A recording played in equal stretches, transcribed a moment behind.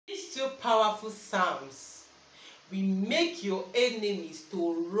these two powerful psalms will make your enemies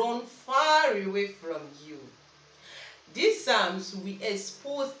to run far away from you. These psalms will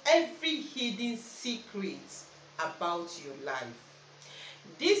expose every hidden secret about your life.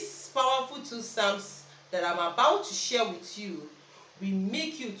 These powerful two psalms that I'm about to share with you will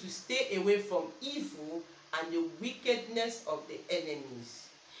make you to stay away from evil and the wickedness of the enemies.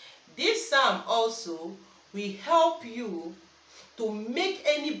 This psalm also will help you to make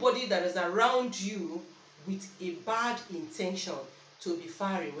anybody that is around you with a bad intention to be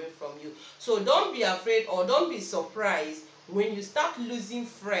far away from you. So don't be afraid or don't be surprised when you start losing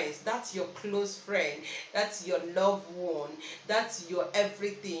friends. That's your close friend, that's your loved one, that's your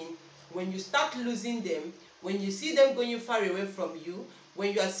everything. When you start losing them, when you see them going far away from you,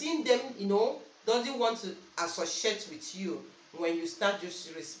 when you are seeing them, doesn't want to associate with you, when you start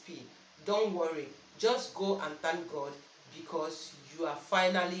just speak, don't worry, just go and thank God because you are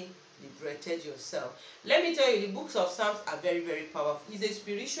finally liberated yourself. Let me tell you, the books of Psalms are very, very powerful. It's a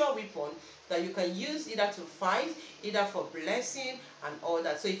spiritual weapon that you can use either to fight, either for blessing and all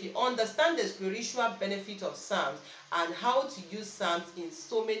that. So if you understand the spiritual benefit of Psalms and how to use Psalms in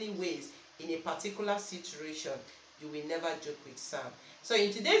so many ways in a particular situation, you will never joke with Psalm. So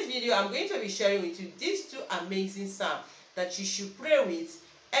in today's video, I'm going to be sharing with you these two amazing Psalms that you should pray with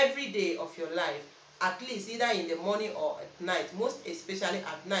every day of your life, at least either in the morning or at night, most especially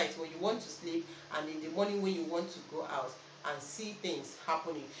at night when you want to sleep, and in the morning when you want to go out and see things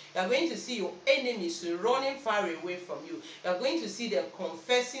happening. You are going to see your enemies running far away from you. You are going to see them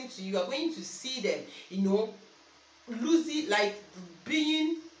confessing to you. You are going to see them, losing, like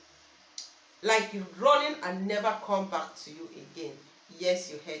being, like running and never come back to you again.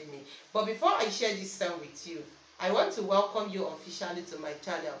 Yes, you heard me. But before I share this psalm with you, I want to welcome you officially to my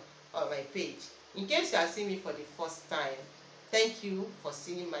channel or my page. In case you are seeing me for the first time, thank you for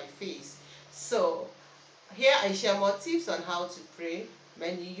seeing my face. So here I share more tips on how to pray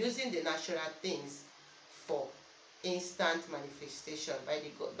when you're using the natural things for instant manifestation by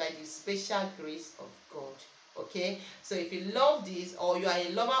the special grace of God. Okay, so if you love this or you are a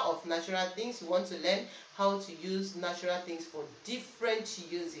lover of natural things, you want to learn how to use natural things for different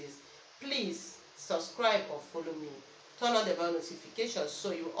uses, please subscribe or follow me. Turn on the bell notification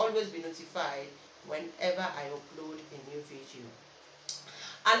so you will always be notified whenever I upload a new video.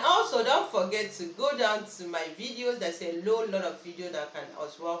 And also don't forget to go down to my videos. There's a lot of videos that can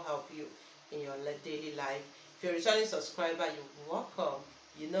as well help you in your daily life. If you're a returning subscriber, you're welcome.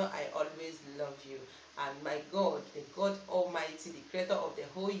 You know I always love you. And my God, the God Almighty, the creator of the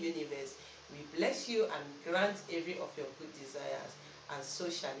whole universe, will bless you and grant every of your good desires. And so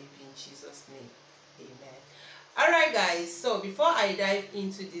shall it be in Jesus' name. Amen. Alright guys, so before I dive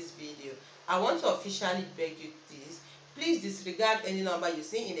into this video, I want to officially beg you this. Please disregard any number you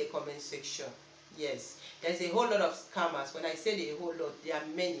see in the comment section. Yes, there's a whole lot of scammers. When I say a whole lot, there are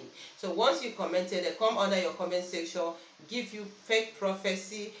many. So once you commented, they come under your comment section, give you fake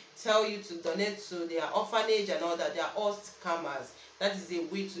prophecy, tell you to donate to their orphanage and all that. They are all scammers. That is a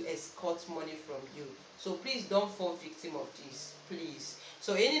way to escort money from you. So please don't fall victim of this, please.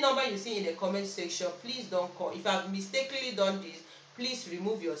 So any number you see in the comment section, please don't call. If I've mistakenly done this, please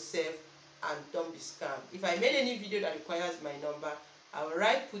remove yourself and don't be scammed. If I made any video that requires my number, I will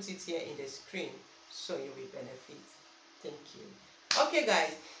put it here in the screen so you will benefit. Thank you. Okay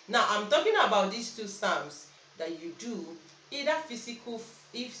guys, now I'm talking about these two psalms that you do either physical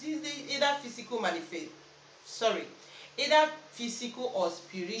or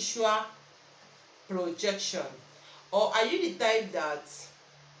spiritual projection. Or are you the type that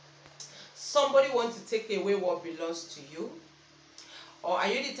somebody wants to take away what belongs to you? Or are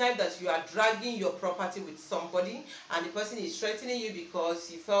you the type that you are dragging your property with somebody and the person is threatening you because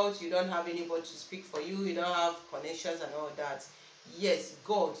he felt you don't have anybody to speak for you, you don't have connections and all that? Yes,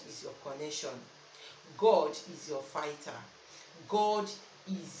 God is your connection. God is your fighter. God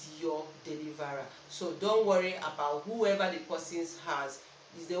is your deliverer. So don't worry about whoever the person has.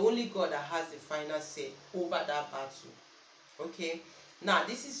 It's the only God that has the final say over that battle. Okay? Now,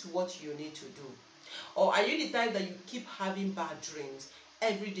 this is what you need to do. Or are you the type that you keep having bad dreams?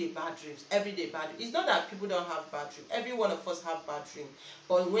 Every day bad dreams, every day bad dreams. It's not that people don't have bad dreams. Every one of us have bad dreams.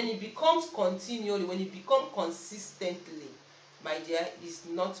 But when it becomes continually, when it becomes consistently, my dear, it's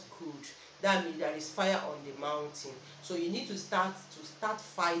not good. That means there is fire on the mountain. So you need to start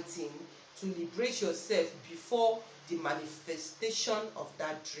fighting to liberate yourself before the manifestation of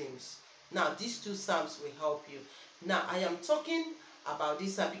that dreams. Now, these two psalms will help you. Now, I am talking about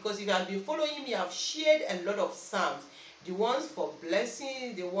this psalm because if you have been following me, I've shared a lot of psalms The ones for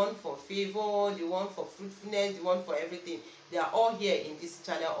blessing, the one for favor, the one for fruitfulness, the one for everything. They are all here in this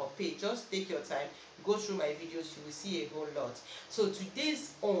channel or page. Just take your time, go through my videos, you will see a whole lot. So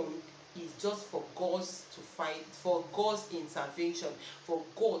today's own is just for God's to fight, for God's intervention, for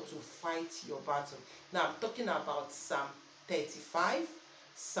God to fight your battle. Now I'm talking about Psalm 35,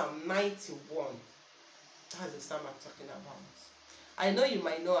 Psalm 91. That's the psalm I'm talking about. I know you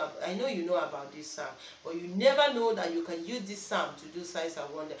might know, I know you know about this psalm, but you never know that you can use this psalm to do signs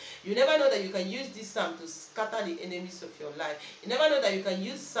and wonders. You never know that you can use this psalm to scatter the enemies of your life. You never know that you can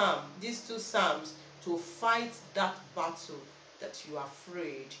use these two psalms to fight that battle that you are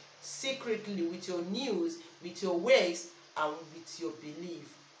afraid, secretly, with your news, with your works, and with your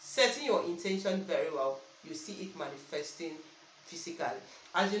belief. Setting your intention very well, you see it manifesting physically.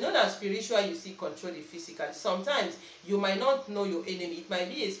 As you know that spiritual, you see control the physical. Sometimes you might not know your enemy. It might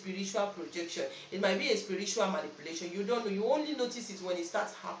be a spiritual projection. It might be a spiritual manipulation. You don't know. You only notice it when it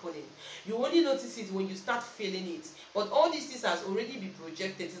starts happening. You only notice it when you start feeling it. But all these things has already been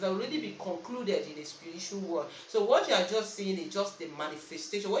projected. It has already been concluded in the spiritual world. So what you are just seeing is just the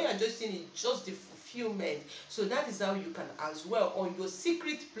manifestation. What you are just seeing is just the fulfillment. So that is how you can as well, on your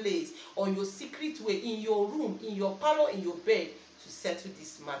secret place, on your secret way, in your room, in your parlor, in your bed, to settle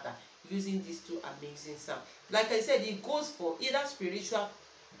this matter using these two amazing psalms. Like I said, it goes for either spiritual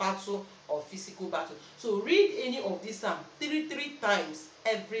battle or physical battle. So read any of these psalms three times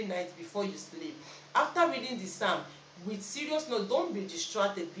every night before you sleep. After reading the psalm, with seriousness, don't be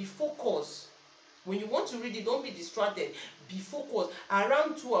distracted, be focused. When you want to read it, don't be distracted, be focused.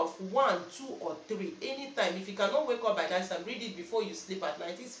 Around 12, 1, 2 or 3, anytime. If you cannot wake up by that time, read it before you sleep at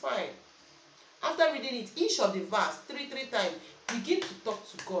night, it's fine. After reading it, each of the verse three times, begin to talk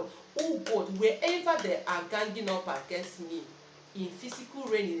to God. Oh God, wherever they are ganging up against me, in physical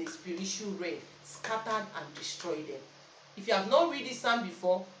realm, in a spiritual realm, scattered and destroy them. If you have not read this psalm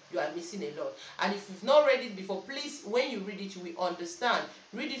before, you are missing a lot. And if you've not read it before, please, when you read it, you will understand.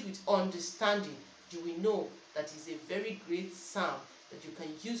 Read it with understanding. You will know that it's a very great psalm that you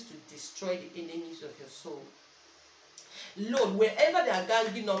can use to destroy the enemies of your soul. Lord, wherever they are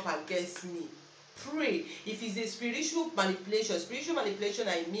ganging up against me, pray. If it's a spiritual manipulation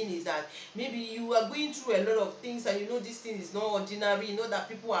I mean is that maybe you are going through a lot of things and you know this thing is not ordinary. You know that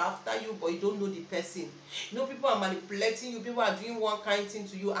people are after you, but you don't know the person. You know people are manipulating you, people are doing one kind thing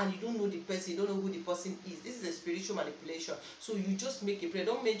to you and you don't know the person, you don't know who the person is. This is a spiritual manipulation. So you just make a prayer.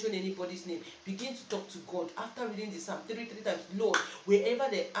 Don't mention anybody's name. Begin to talk to God. After reading the psalm three times, Lord, wherever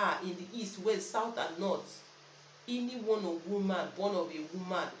they are, in the east, west, south and north, anyone or woman born of a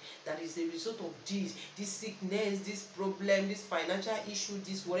woman that is a result of this sickness, this problem, this financial issue,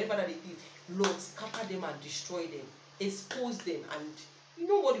 this whatever that it is, Lord, scatter them and destroy them, expose them. And you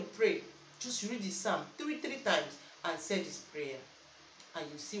know what you pray? Just read the psalm three times and say this prayer, and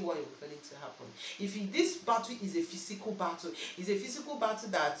you see what is going to happen. If this battle is a physical battle,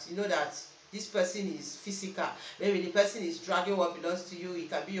 that you know that this person is physical. Maybe the person is dragging what belongs to you. It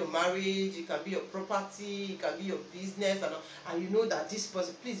can be your marriage, it can be your property, it can be your business, and you know that this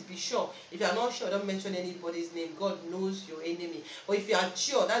person, please be sure. If you are not sure, don't mention anybody's name. God knows your enemy. But if you are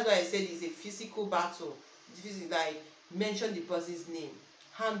sure, that's why I said it's a physical battle. This is like, mention the person's name.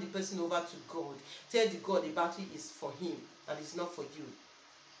 Hand the person over to God. Tell the God the battle is for him and it's not for you.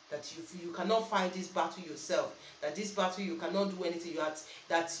 That you cannot fight this battle yourself, that this battle you cannot do anything,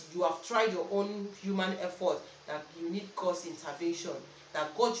 that you have tried your own human effort, that you need God's intervention,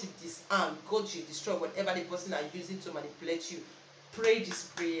 that God should disarm, God should destroy whatever the person are using to manipulate you. Pray this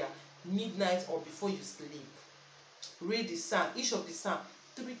prayer midnight or before you sleep. Read the psalm, each of the psalm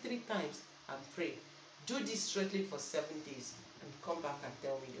three times and pray. Do this strictly for 7 days and come back and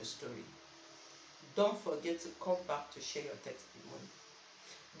tell me your story. Don't forget to come back to share your testimony.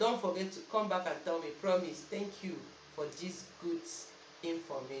 Don't forget to come back and tell me, promise, thank you for this good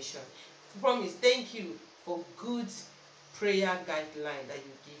information. Promise, thank you for good prayer guideline that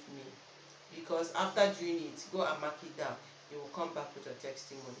you give me. Because after doing it, go and mark it down. You will come back with your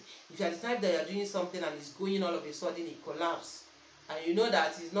testimony. If you are the type that you are doing something and it's going all of a sudden, it collapses, and you know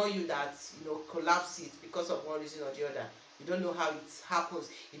that it's not you that collapse it because of one reason or the other. You don't know how it happens.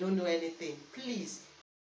 You don't know anything. Please